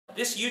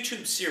This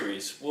YouTube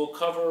series will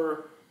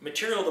cover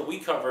material that we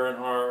cover in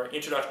our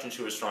Introduction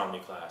to Astronomy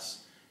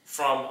class,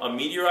 from a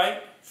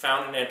meteorite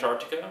found in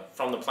Antarctica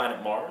from the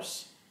planet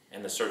Mars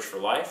and the search for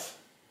life,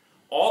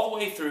 all the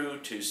way through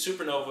to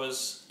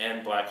supernovas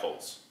and black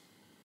holes.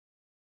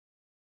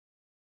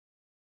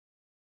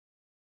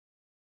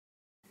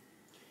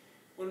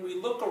 When we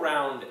look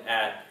around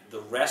at the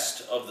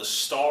rest of the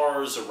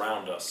stars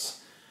around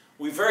us,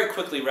 we very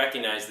quickly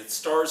recognize that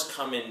stars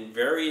come in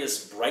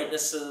various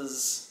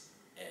brightnesses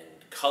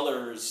and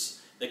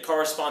colors that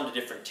correspond to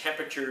different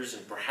temperatures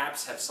and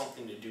perhaps have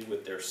something to do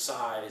with their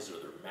size or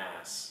their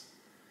mass.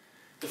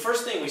 The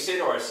first thing we say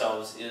to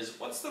ourselves is,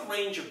 what's the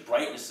range of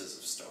brightnesses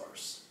of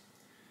stars?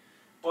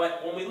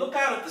 But when we look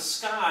out at the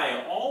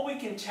sky, all we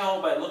can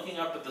tell by looking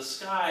up at the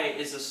sky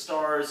is a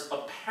star's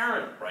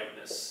apparent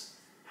brightness,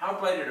 how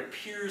bright it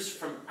appears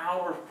from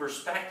our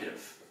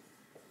perspective.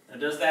 Now,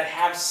 does that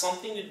have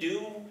something to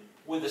do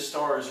with a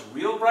star's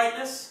real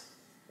brightness?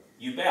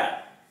 You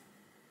bet.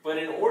 But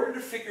in order to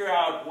figure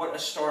out what a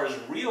star's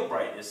real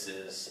brightness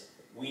is,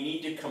 we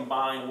need to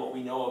combine what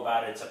we know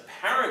about its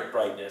apparent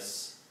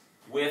brightness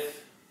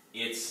with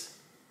its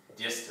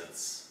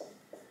distance.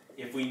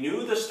 If we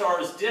knew the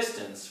star's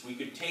distance, we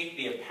could take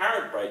the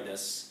apparent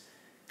brightness,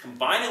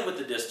 combine it with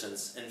the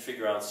distance, and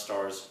figure out the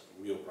star's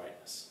real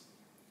brightness.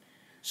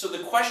 So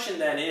the question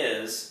then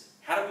is,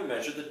 how do we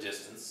measure the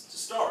distance to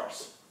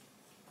stars?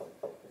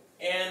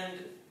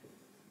 And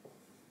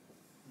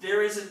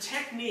there is a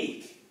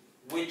technique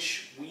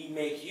which we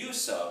make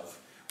use of,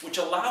 which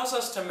allows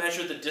us to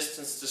measure the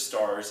distance to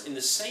stars in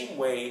the same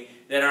way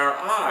that our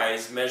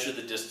eyes measure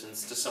the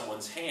distance to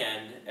someone's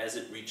hand as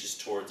it reaches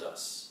towards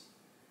us.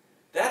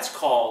 That's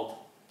called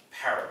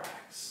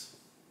parallax.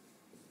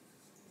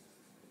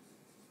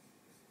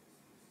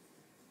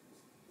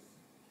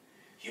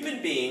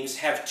 Human beings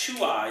have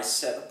two eyes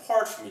set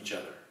apart from each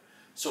other.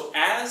 So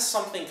as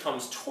something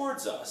comes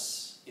towards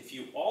us, if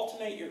you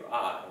alternate your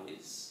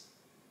eyes,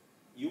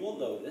 you will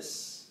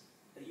notice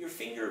that your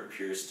finger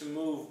appears to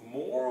move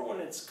more when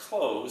it's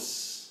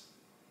close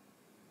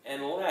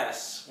and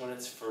less when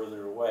it's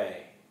further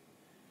away.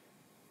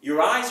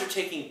 Your eyes are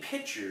taking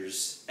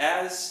pictures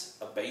as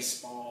a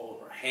baseball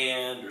or a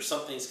hand or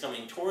something's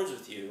coming towards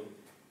with you,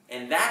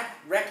 and that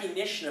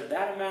recognition of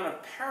that amount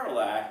of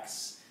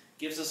parallax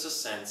gives us a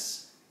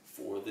sense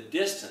for the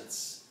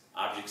distance.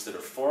 Objects that are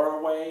far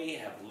away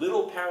have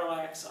little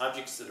parallax,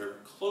 objects that are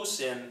close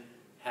in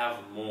have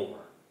more.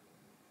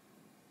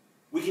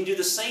 We can do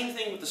the same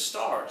thing with the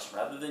stars.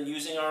 Rather than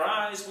using our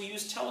eyes, we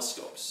use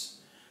telescopes.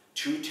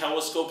 Two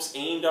telescopes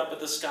aimed up at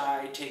the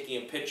sky, taking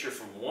a picture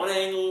from one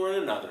angle or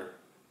another,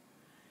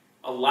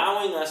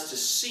 allowing us to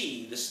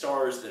see the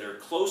stars that are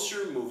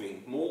closer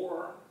moving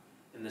more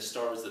and the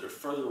stars that are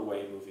further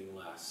away moving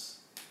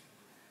less.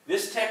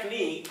 This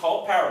technique,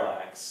 called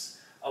parallax,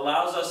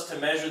 allows us to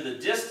measure the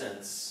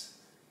distance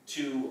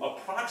to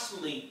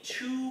approximately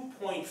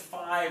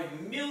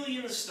 2.5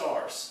 million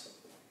stars.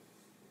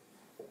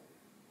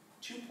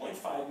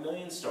 2.5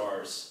 million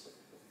stars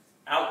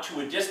out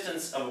to a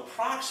distance of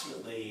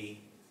approximately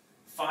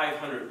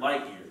 500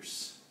 light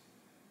years.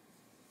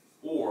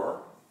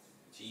 Or,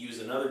 to use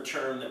another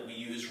term that we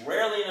use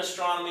rarely in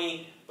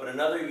astronomy, but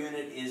another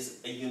unit is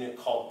a unit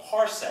called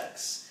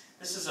parsecs.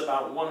 This is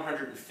about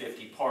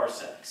 150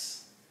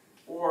 parsecs,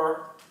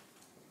 or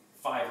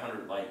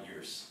 500 light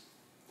years.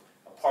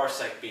 A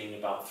parsec being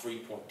about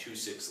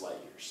 3.26 light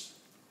years.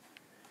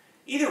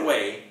 Either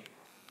way,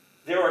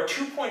 there are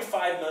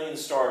 2.5 million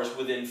stars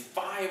within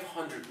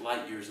 500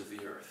 light years of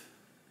the Earth.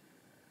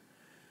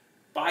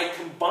 By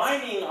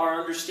combining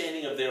our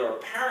understanding of their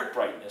apparent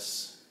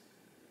brightness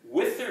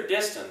with their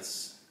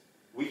distance,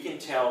 we can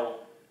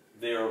tell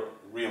their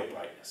real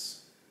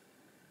brightness.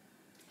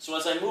 So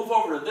as I move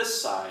over to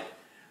this side,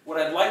 what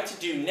I'd like to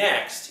do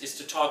next is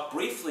to talk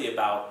briefly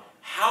about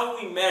how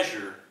we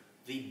measure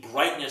the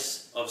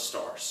brightness of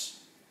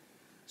stars.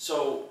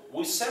 So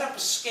we set up a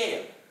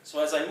scale.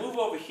 So as I move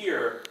over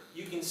here,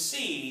 you can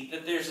see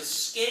that there's a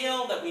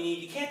scale that we need.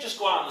 You can't just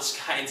go out in the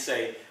sky and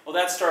say, well,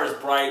 that star is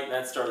bright, and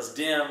that star is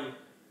dim,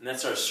 and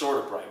that star is sort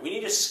of bright. We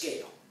need a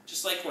scale.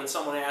 Just like when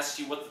someone asks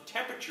you what the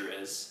temperature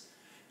is,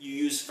 you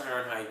use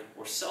Fahrenheit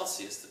or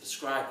Celsius to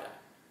describe that.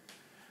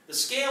 The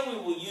scale we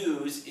will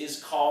use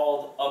is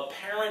called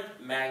apparent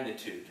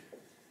magnitude.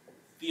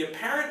 The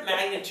apparent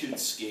magnitude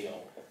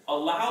scale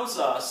allows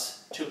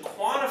us to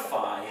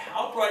quantify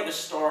how bright a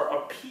star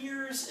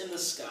appears in the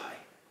sky.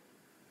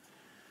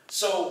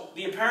 So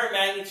the apparent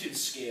magnitude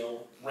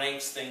scale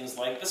ranks things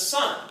like the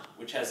sun,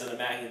 which has a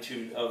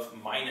magnitude of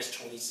minus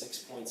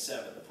 26.7,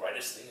 the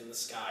brightest thing in the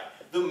sky.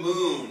 The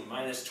moon,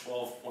 minus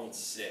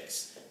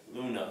 12.6,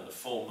 Luna, the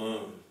full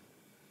moon.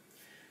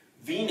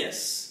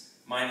 Venus,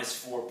 minus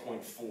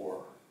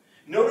 4.4.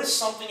 Notice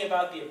something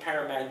about the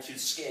apparent magnitude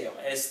scale.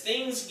 As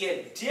things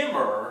get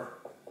dimmer,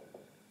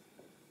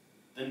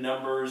 the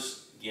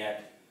numbers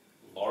get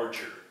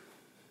larger.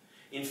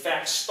 In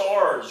fact,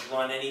 stars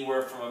run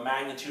anywhere from a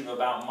magnitude of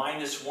about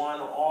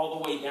 -1 all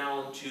the way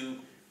down to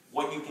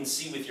what you can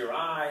see with your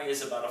eye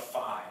is about a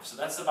 5. So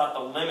that's about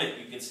the limit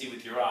you can see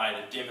with your eye,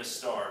 the dimmest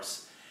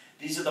stars.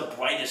 These are the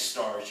brightest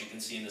stars you can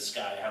see in the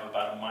sky, have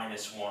about a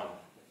 -1.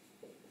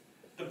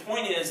 The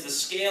point is, the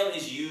scale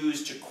is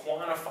used to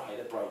quantify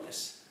the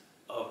brightness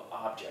of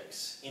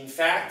objects. In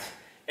fact,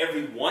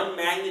 every 1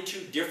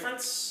 magnitude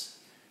difference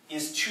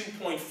is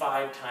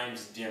 2.5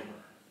 times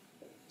dimmer.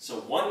 So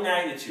 1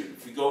 magnitude,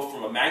 if we go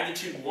from a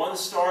magnitude 1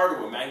 star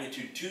to a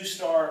magnitude 2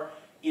 star,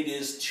 it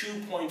is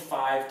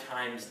 2.5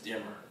 times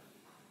dimmer.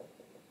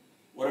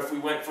 What if we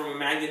went from a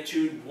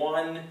magnitude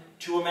 1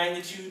 to a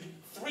magnitude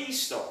 3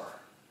 star?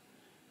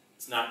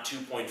 It's not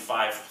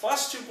 2.5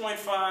 plus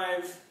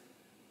 2.5,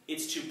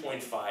 it's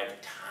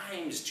 2.5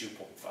 times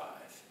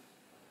 2.5.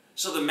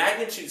 So the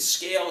magnitude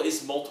scale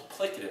is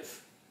multiplicative.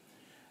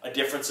 A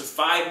difference of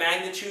 5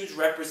 magnitudes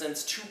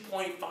represents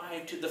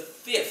 2.5 to the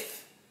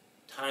 5th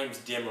times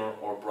dimmer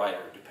or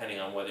brighter, depending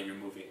on whether you're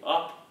moving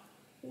up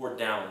or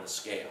down the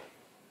scale.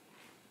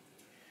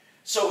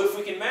 So if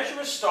we can measure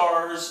a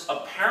star's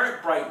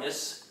apparent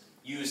brightness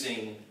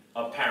using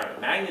apparent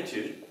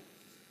magnitude,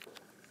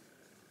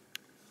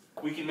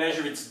 we can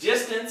measure its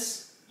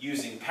distance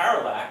using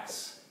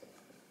parallax,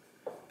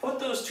 put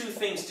those two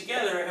things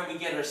together and we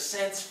get a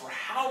sense for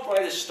how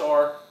bright a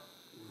star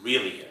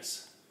really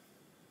is.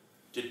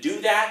 To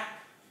do that,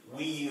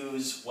 we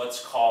use what's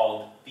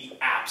called the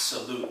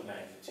absolute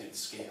magnitude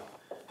scale.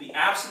 The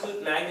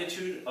absolute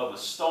magnitude of a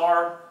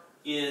star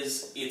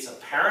is its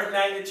apparent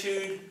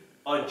magnitude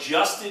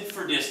adjusted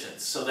for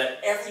distance, so that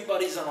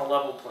everybody's on a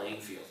level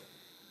playing field.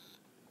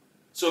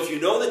 So if you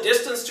know the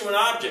distance to an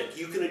object,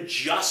 you can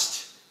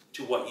adjust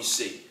to what you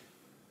see.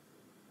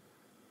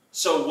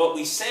 So what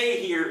we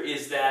say here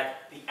is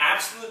that the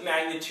absolute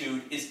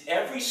magnitude is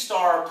every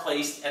star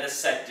placed at a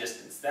set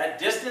distance. That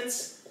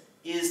distance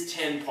is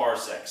 10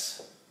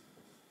 parsecs.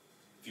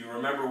 If you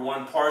remember,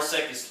 1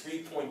 parsec is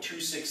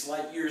 3.26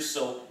 light years,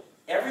 so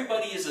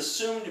everybody is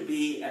assumed to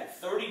be at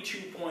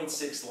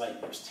 32.6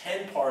 light years,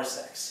 10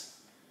 parsecs.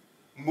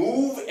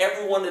 Move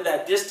everyone to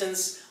that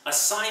distance,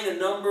 assign a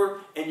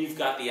number, and you've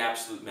got the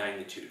absolute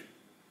magnitude.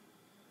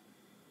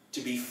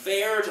 To be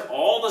fair to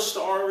all the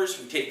stars,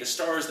 we take the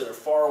stars that are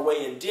far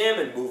away and dim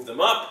and move them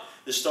up,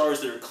 the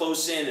stars that are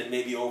close in and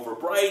maybe over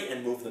bright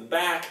and move them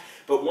back.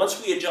 But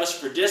once we adjust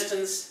for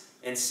distance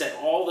and set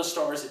all the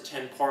stars at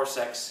 10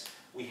 parsecs,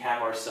 we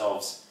have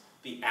ourselves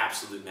the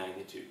absolute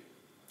magnitude.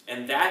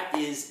 And that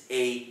is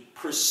a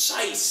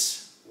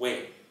precise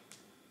way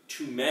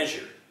to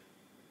measure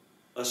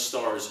a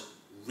star's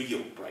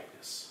real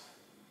brightness.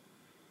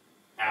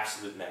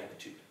 Absolute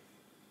magnitude.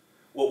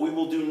 What we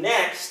will do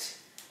next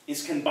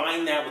is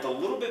combine that with a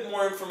little bit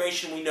more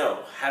information we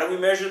know. How do we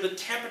measure the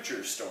temperature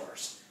of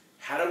stars?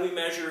 How do we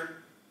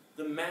measure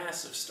the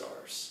mass of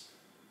stars?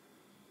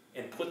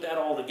 And put that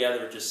all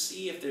together to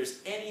see if there's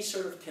any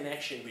sort of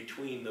connection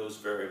between those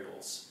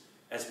variables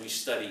as we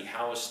study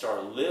how a star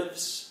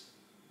lives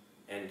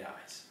and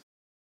dies.